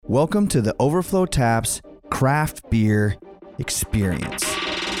Welcome to the Overflow Taps Craft Beer Experience.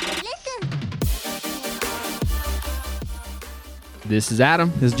 This is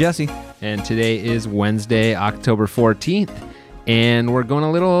Adam. This is Jesse. And today is Wednesday, October 14th. And we're going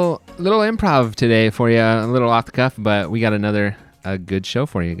a little improv today for you, a little off the cuff, but we got a good show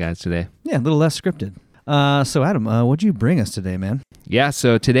for you guys today. Yeah, a little less scripted. So Adam, what'd you bring us today, man? Yeah,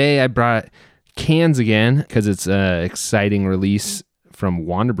 so today I brought cans again because it's an exciting release from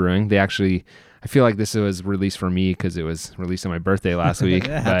Wander Brewing. I feel like this was released for me because it was released on my birthday last week.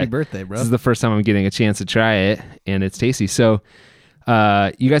 Yeah, happy birthday, bro. This is the first time I'm getting a chance to try it, and it's tasty. So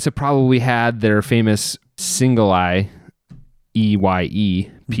you guys have probably had their famous single eye,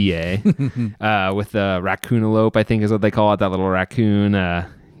 EyePA, with the raccoonalope, I think is what they call it, that little raccoon.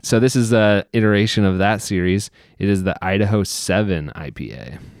 So this is an iteration of that series. It is the Idaho 7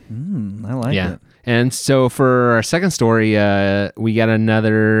 IPA. I like it. And so for our second story, we got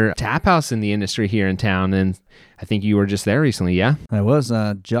another tap house in the industry here in town, and I think you were just there recently, yeah? I was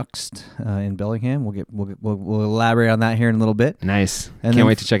Juxt in Bellingham. We'll elaborate on that here in a little bit. Nice. Can't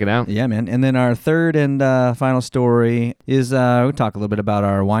wait to check it out. Yeah, man. And then our third and final story is we'll talk a little bit about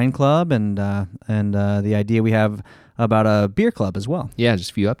our wine club and the idea we have about a beer club as well. Yeah, just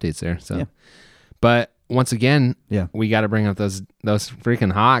a few updates there. So, yeah. But once again, yeah, we got to bring up those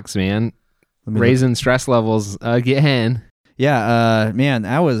freaking hawks, man. Raising stress levels again. Yeah, man,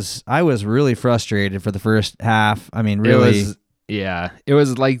 I was really frustrated for the first half. I mean, really. It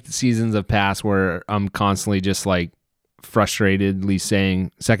was like seasons of past where I'm constantly just like frustratedly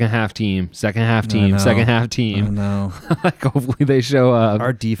saying second half team. I know. Like hopefully they show up.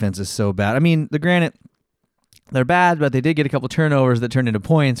 Our defense is so bad. I mean, granted, they're bad, but they did get a couple turnovers that turned into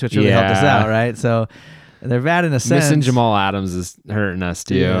points, which really helped us out, right? So they're bad in a sense. Missing Jamal Adams is hurting us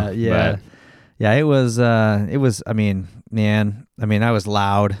too. Yeah. Yeah, it was, I was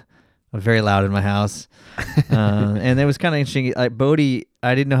loud. I was very loud in my house. And it was kind of interesting. Like Bodie,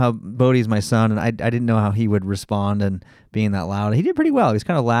 I didn't know how Bodie's my son, and I didn't know how he would respond and being that loud. He did pretty well. He was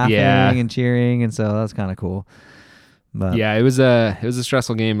kind of laughing and cheering, and so that was kind of cool. But yeah, it was a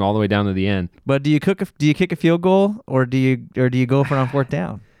stressful game all the way down to the end. But do you kick a field goal or do you go for it on fourth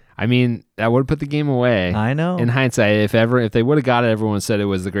down? I mean, that would put the game away. I know. In hindsight, if they would have got it, everyone said it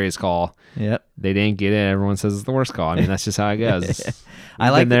was the greatest call. Yep. They didn't get it. Everyone says it's the worst call. I mean, that's just how it goes.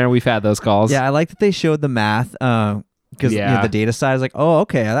 We've had those calls. Yeah, I like that they showed the math because the data side is like, oh,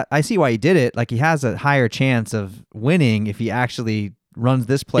 okay, I see why he did it. Like he has a higher chance of winning if he actually runs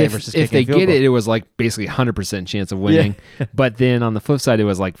this play versus kicking a field goal. If they get it, it was like basically 100% chance of winning. Yeah. But then on the flip side, it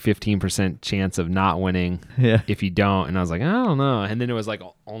was like 15% chance of not winning if you don't. And I was like, I don't know. And then it was like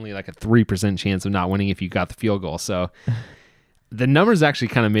only like a 3% chance of not winning if you got the field goal. So the numbers actually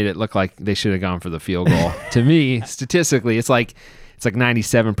kind of made it look like they should have gone for the field goal. To me, statistically, it's like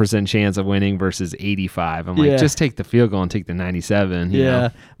 97% chance of winning versus 85. I'm like, just take the field goal and take the 97. You know?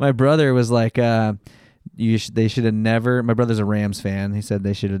 My brother was like, they should have never. My brother's a Rams fan. He said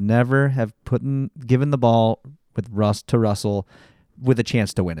they should have never have given the ball to Russell with a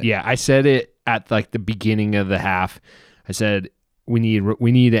chance to win it. Yeah, I said it at like the beginning of the half. I said we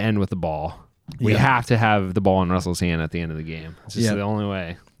need to end with the ball. We have to have the ball in Russell's hand at the end of the game. It's just the only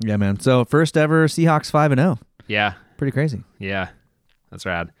way. Yeah, man. So first ever Seahawks 5-0. Yeah, pretty crazy. Yeah, that's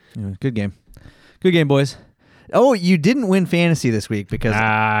rad. Yeah, good game, boys. Oh, you didn't win fantasy this week because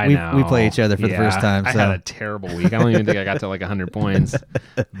we play each other for the first time. So. I had a terrible week. I don't even think I got to like 100 points,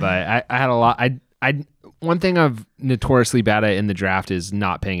 but I had a lot. One thing I'm notoriously bad at in the draft is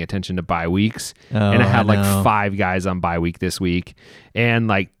not paying attention to bye weeks. And I had like 5 guys on bye week this week, and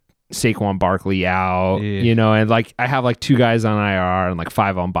like Saquon Barkley out, and like I have like 2 guys on IR and like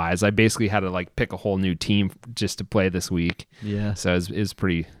 5 on buys. I basically had to like pick a whole new team just to play this week. Yeah, so it's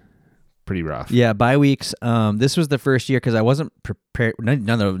pretty rough. Yeah, bye weeks. This was the first year because I wasn't prepared.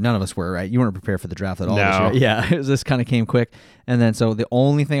 None of us were, right? You weren't prepared for the draft at all. No. This year. Yeah, this kind of came quick, and then so the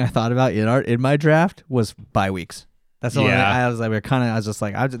only thing I thought about in my draft was bye weeks. That's the only thing I was like.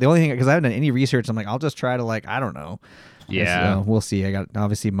 The only thing because I haven't done any research. I'm like, I'll just try to like I don't know. Yeah, we'll see. I got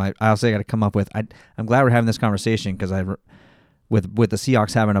to come up with. I'm glad we're having this conversation because with the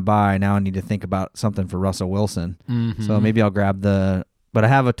Seahawks having a bye now, I need to think about something for Russell Wilson. Mm-hmm. So maybe I'll grab But I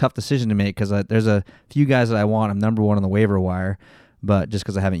have a tough decision to make because there's a few guys that I want. I'm number 1 on the waiver wire, but just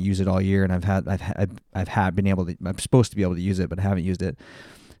because I haven't used it all year, and I'm supposed to be able to use it, but I haven't used it.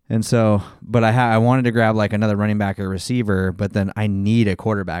 And so, but I wanted to grab like another running back or receiver, but then I need a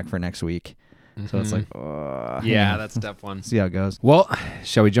quarterback for next week. Mm-hmm. So it's like, that's a tough one. See how it goes. Well,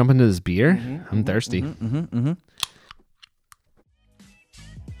 shall we jump into this beer? I'm thirsty.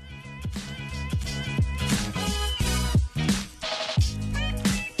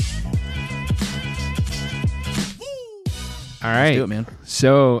 All right. Let's do it, man.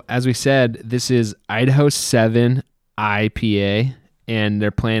 So, as we said, this is Idaho 7 IPA, and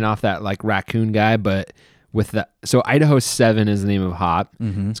they're playing off that like raccoon guy, but with the so Idaho 7 is the name of hop.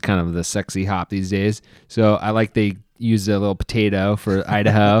 Mm-hmm. It's kind of the sexy hop these days. So I like they use a little potato for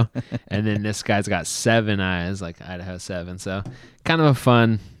Idaho, and then this guy's got 7 eyes, like Idaho 7. So kind of a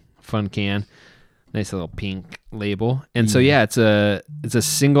fun can. Nice little pink label. And so yeah, it's a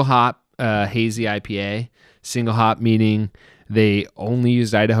single hop hazy IPA. Single hop meaning they only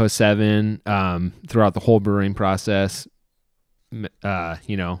used Idaho 7 throughout the whole brewing process.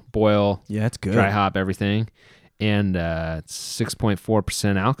 Boil, Yeah, it's good. dry hop, everything. And it's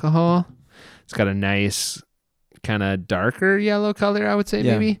 6.4% alcohol. It's got a nice kind of darker yellow color, I would say,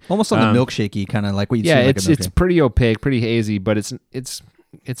 maybe. Almost on the milkshakey, kind of like what you see. Yeah, like it's pretty opaque, pretty hazy, but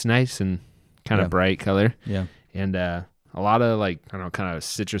it's nice and kind of bright color. Yeah. And a lot of like, I don't know, kind of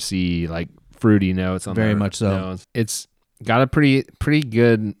citrusy, like fruity notes on Very the much so. nose. It's got a pretty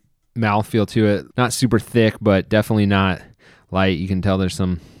good mouthfeel to it. Not super thick, but definitely not light. You can tell there's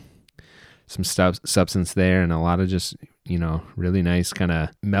some substance there, and a lot of just really nice kind of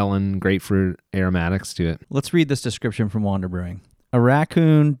melon, grapefruit aromatics to it. Let's read this description from Wander Brewing. A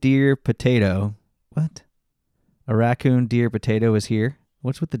raccoon, deer, potato. What? A raccoon, deer, potato is here.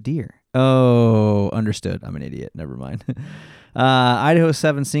 What's with the deer? Oh, understood. I'm an idiot. Never mind. Idaho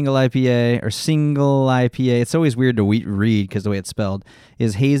 7 single IPA, or single IPA, it's always weird to read because the way it's spelled,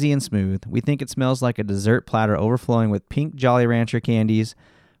 is hazy and smooth. We think it smells like a dessert platter overflowing with pink Jolly Rancher candies,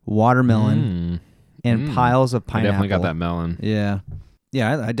 watermelon, and piles of pineapple. I definitely got that melon. Yeah.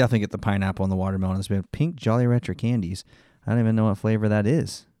 Yeah, I definitely get the pineapple and the watermelon. It's been pink Jolly Rancher candies. I don't even know what flavor that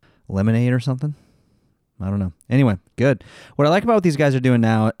is. Lemonade or something? I don't know. Anyway, good. What I like about what these guys are doing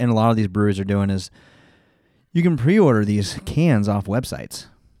now, and a lot of these breweries are doing, is you can pre-order these cans off websites.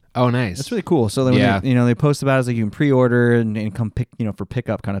 Oh, nice. That's really cool. So that when they post about it, it's like you can pre-order and come pick, for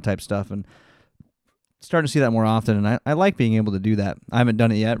pickup kind of type stuff, and starting to see that more often. And I like being able to do that. I haven't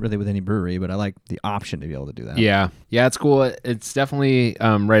done it yet really with any brewery, but I like the option to be able to do that. Yeah. Yeah, it's cool. It's definitely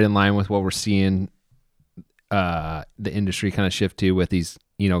right in line with what we're seeing the industry kind of shift to with these,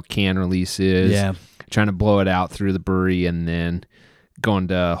 can releases. Yeah. Trying to blow it out through the brewery and then going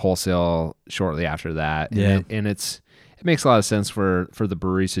to wholesale shortly after that. Yeah. And it makes a lot of sense for the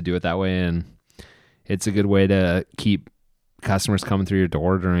breweries to do it that way. And it's a good way to keep customers coming through your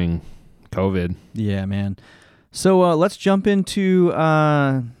door during COVID. Yeah, man. So let's jump into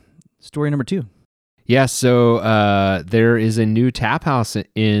story number 2. Yeah. So there is a new tap house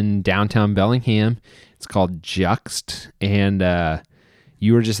in downtown Bellingham. It's called Juxt. And,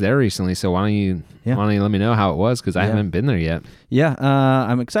 you were just there recently, so why don't you let me know how it was, because I haven't been there yet. Yeah,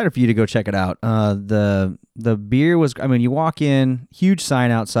 I'm excited for you to go check it out. The beer was, you walk in, huge sign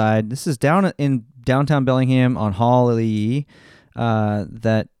outside. This is down in downtown Bellingham on Hall Lee,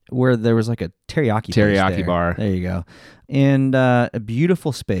 where there was like a teriyaki bar. There you go. And a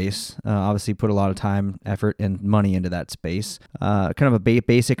beautiful space. Obviously put a lot of time, effort, and money into that space. Kind of a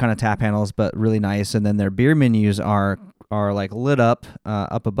basic kind of tap handles, but really nice. And then their beer menus are like lit up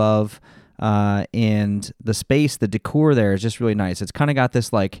above, and the decor there is just really nice. It's kind of got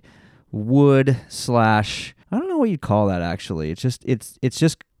this like wood / I don't know what you'd call that actually. It's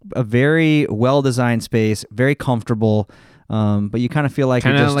just a very well designed space, very comfortable. But you kind of feel like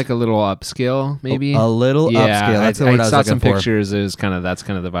like a little upscale, maybe a little upscale. That's the word I was saw some looking for. pictures. It was that's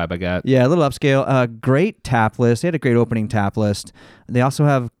kind of the vibe I got. Yeah, a little upscale. Great tap list. They had a great opening tap list. They also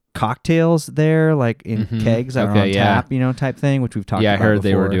have cocktails there, like in kegs that are on tap, type thing, which we've talked about. Yeah, I heard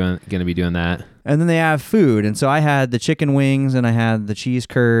before. they were going to be doing that. And then they have food, and so I had the chicken wings and I had the cheese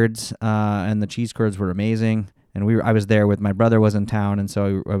curds, and the cheese curds were amazing. And I was there with my brother was in town, and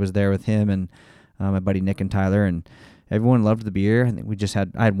so I was there with him and my buddy Nick and Tyler, and everyone loved the beer. I think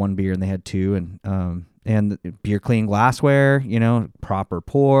I had one beer and they had 2, and the beer clean glassware, proper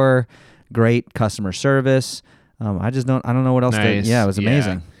pour, great customer service. I don't know what else. Nice. It was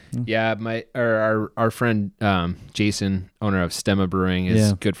amazing. Yeah, our friend Jason, owner of Stemma Brewing,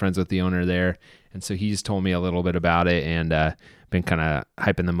 is good friends with the owner there, and so he's told me a little bit about it and been kind of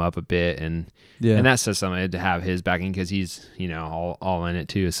hyping them up a bit, and that says something to have his backing because he's all in it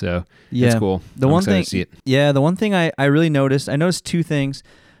too. So it's cool. The one thing I really noticed, I noticed 2 things.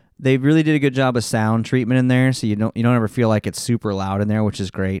 They really did a good job of sound treatment in there, so you don't ever feel like it's super loud in there, which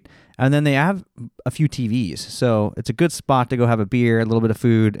is great. And then they have a few TVs, so it's a good spot to go have a beer, a little bit of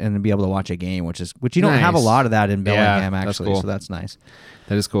food, and be able to watch a game, which you don't have a lot of that in Bellingham actually. Cool. So that's nice.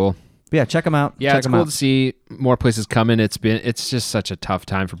 That is cool. But yeah, check them out. Yeah, it's cool to see more places coming. It's just such a tough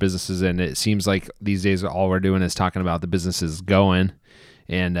time for businesses, and it seems like these days all we're doing is talking about the businesses going,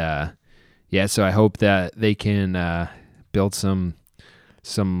 and so I hope that they can build some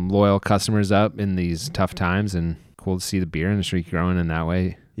loyal customers up in these tough times, and cool to see the beer industry growing in that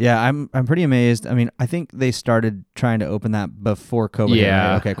way. Yeah, I'm pretty amazed. I mean, I think they started trying to open that before COVID.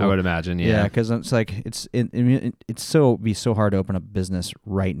 Yeah, right? Okay, cool. I would imagine. Yeah, because it's like it's so hard to open up business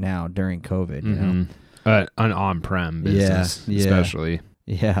right now during COVID. You know, an on-prem business, especially.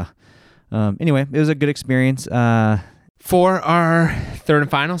 Yeah. Anyway, it was a good experience. For our third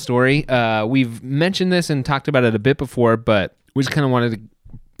and final story, we've mentioned this and talked about it a bit before, but we just kind of wanted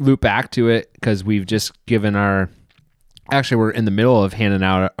to loop back to it because we've just given actually we're in the middle of handing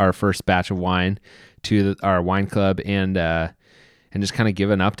out our first batch of wine to our wine club, and just kind of give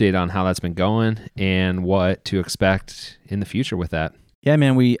an update on how that's been going and what to expect in the future with that. Yeah,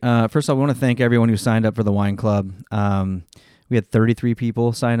 man. We first of all, we want to thank everyone who signed up for the wine club. We had 33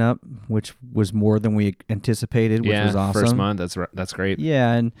 people sign up, which was more than we anticipated, which was awesome. First month, that's great.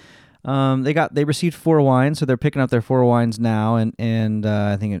 Yeah, and they received 4 wines, so they're picking up their 4 wines now, and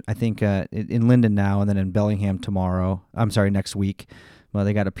I think in Linden now, and then in Bellingham next week. Well,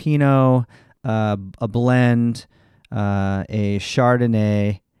 they got a Pinot, a blend, a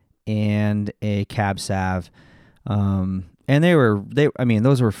Chardonnay, and a Cab Sav, and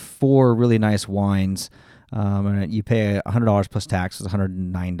those were 4 really nice wines. And you pay $100 plus taxes,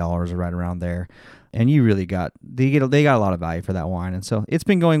 $109 or right around there, and you really they got a lot of value for that wine, and so it's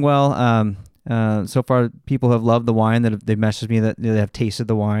been going well. So far, people have loved the wine. They've messaged me that they have tasted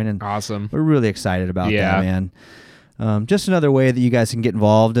the wine, and awesome. We're really excited about that, man. Just another way that you guys can get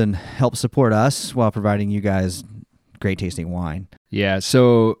involved and help support us while providing you guys great tasting wine. Yeah.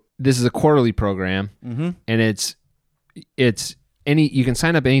 So this is a quarterly program, and it's you can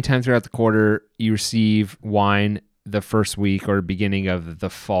sign up anytime throughout the quarter. You receive wine the first week or beginning of the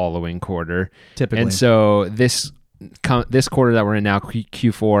following quarter, typically. And so this quarter that we're in now,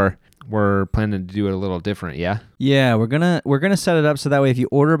 Q4, we're planning to do it a little different. Yeah, we're gonna set it up so that way if you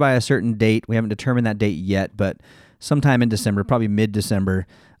order by a certain date, we haven't determined that date yet, but sometime in December, probably mid-December,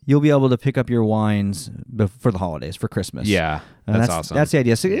 you'll be able to pick up your wines for the holidays, for Christmas. Yeah, that's awesome. That's the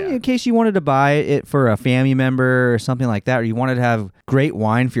idea. So in case you wanted to buy it for a family member or something like that, or you wanted to have great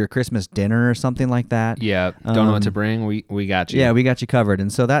wine for your Christmas dinner or something like that. Yeah, don't know what to bring, we got you. Yeah, we got you covered.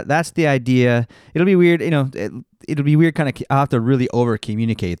 And so that's the idea. It'll be weird, it'll be weird kind of, I'll have to really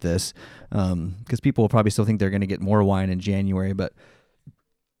over-communicate this because people will probably still think they're going to get more wine in January, but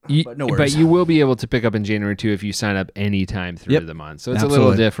no worries. But you will be able to pick up in January too if you sign up anytime through the month. So it's a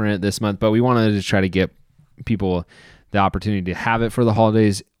little different this month, but we wanted to try to get people the opportunity to have it for the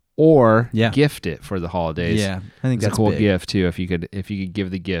holidays or gift it for the holidays. Yeah, I think that's a cool big gift too if you could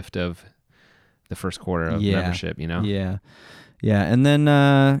give the gift of the first quarter of membership. Yeah. And then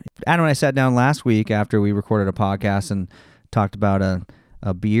Adam and I sat down last week after we recorded a podcast and talked about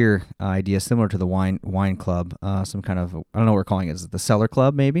a beer idea similar to the wine club, some kind of, I don't know what we're calling it. Is it the Cellar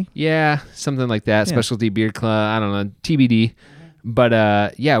Club maybe? Yeah, something like that. Yeah. Specialty beer club. I don't know, TBD. But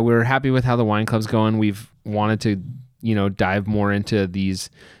we're happy with how the wine club's going. We've wanted to, dive more into these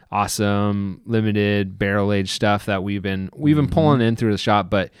awesome limited barrel aged stuff that we've been pulling in through the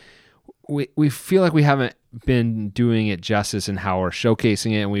shop, but we feel like we haven't been doing it justice in how we're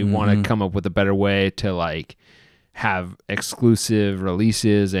showcasing it, and we want to come up with a better way to have exclusive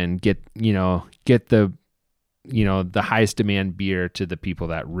releases and get the highest demand beer to the people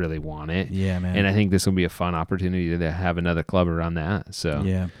that really want it. Yeah, man. And I think this will be a fun opportunity to have another club around that. So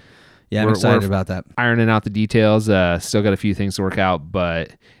yeah, I'm excited about that. Ironing out the details. Still got a few things to work out,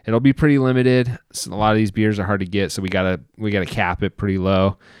 but it'll be pretty limited. So a lot of these beers are hard to get, so we gotta cap it pretty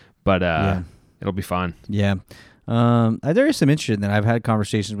low. But it'll be fun. Yeah. There is some interest in that. I've had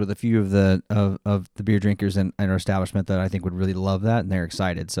conversations with a few of the beer drinkers in our establishment that I think would really love that, and they're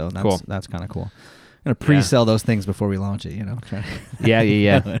excited. So that's kind of cool. I'm gonna pre-sell those things before we launch it.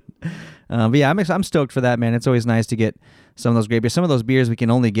 Yeah. But yeah, I'm stoked for that, man. It's always nice to get some of those great beers. Some of those beers we can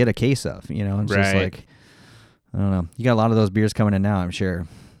only get a case of. It's just like, I don't know. You got a lot of those beers coming in now, I'm sure.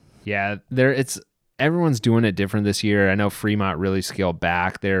 Yeah, everyone's doing it different this year. I know Fremont really scaled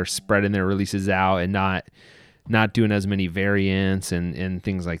back. They're spreading their releases out and not doing as many variants and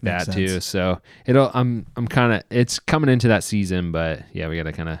things like that too. So it's coming into that season, but yeah, we got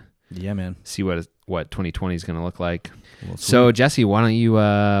to kind of see what 2020 is going to look like. Well, so Jesse, why don't you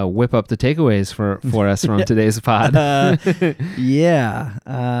whip up the takeaways for us from today's pod?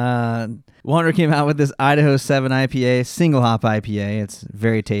 Wander came out with this Idaho 7 IPA, single hop IPA. It's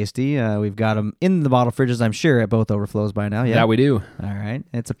very tasty. We've got them in the bottle fridges, I'm sure, at both overflows by now. Yeah, we do. All right.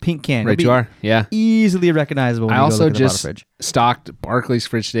 It's a pink can. Right, you are. Yeah. Easily recognizable when I you also go look at just the bottle fridge. Stocked Barclay's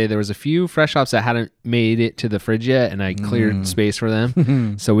fridge today. There was a few fresh hops that hadn't made it to the fridge yet, and I cleared space for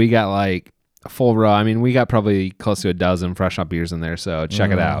them. So we got full row. I mean, we got probably close to a dozen fresh hop beers in there, so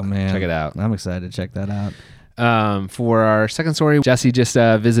check it out. Man. Check it out. I'm excited to check that out. For our second story, Jesse just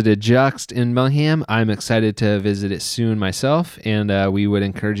visited Juxt in Bellingham. I'm excited to visit it soon myself, and we would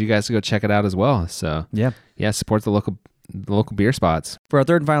encourage you guys to go check it out as well. So yeah, support the local beer spots. For our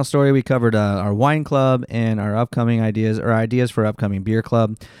third and final story, we covered our wine club and our upcoming ideas for upcoming beer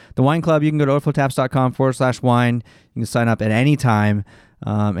club. The wine club, you can go to overflowtaps.com/wine. You can sign up at any time,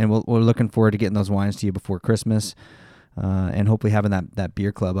 and we're looking forward to getting those wines to you before Christmas, and hopefully having that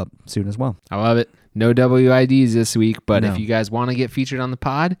beer club up soon as well. I love it. No WIDs this week, but if you guys want to get featured on the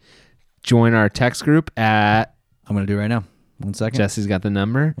pod, join our text group at... I'm going to do it right now. 1 second. Jesse's got the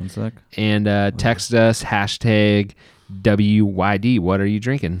number. 1 sec. And text us, hashtag WYD. What are you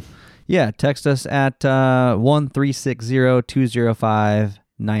drinking? Yeah, text us at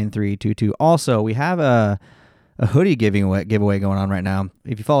 1-360-205-9322. Also, we have a hoodie giveaway going on right now.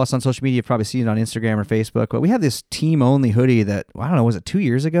 If you follow us on social media, you've probably seen it on Instagram or Facebook, but we have this team-only hoodie that, I don't know, was it 2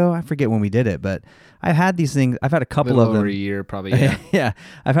 years ago? I forget when we did it, but I've had these things. I've had a couple of them. Over a year, probably, yeah. Yeah,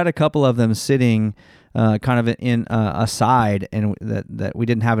 I've had a couple of them sitting kind of in a side, and that we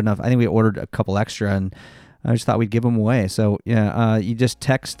didn't have enough. I think we ordered a couple extra, and I just thought we'd give them away. So, yeah, you just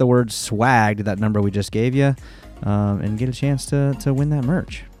text the word swag to that number we just gave you, and get a chance to win that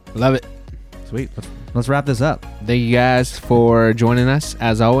merch. Love it. Sweet. Let's wrap this up. Thank you guys for joining us.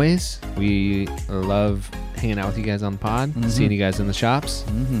 As always, we love hanging out with you guys on the pod, seeing you guys in the shops.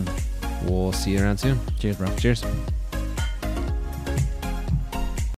 We'll see you around soon. Cheers, bro. Cheers.